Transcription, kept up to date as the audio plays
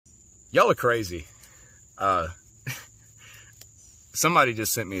Y'all are crazy. Somebody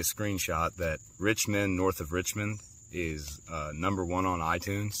just sent me a screenshot that Men North of Richmond is #1 on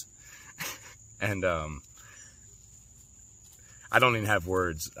iTunes. And I don't even have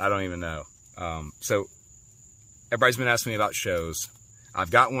words. I don't even know. So everybody's been asking me about shows.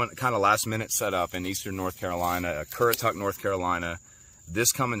 I've got one kind of last minute set up in Eastern North Carolina, Currituck, North Carolina,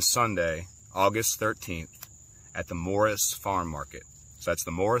 this coming Sunday, August 13th, at the Morris Farm Market. So that's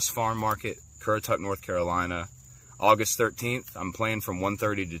the Morris Farm Market, Currituck, North Carolina, August 13th. I'm playing from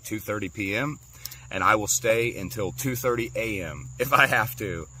 1:30 to 2:30 p.m. and I will stay until 2:30 a.m. if I have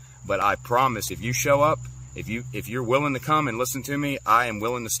to. But I promise, if you show up, if you're willing to come and listen to me, I am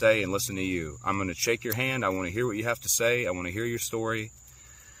willing to stay and listen to you. I'm going to shake your hand. I want to hear what you have to say. I want to hear your story.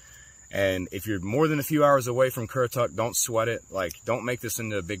 And if you're more than a few hours away from Currituck, don't sweat it. Like, don't make this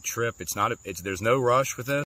into a big trip. There's no rush with this.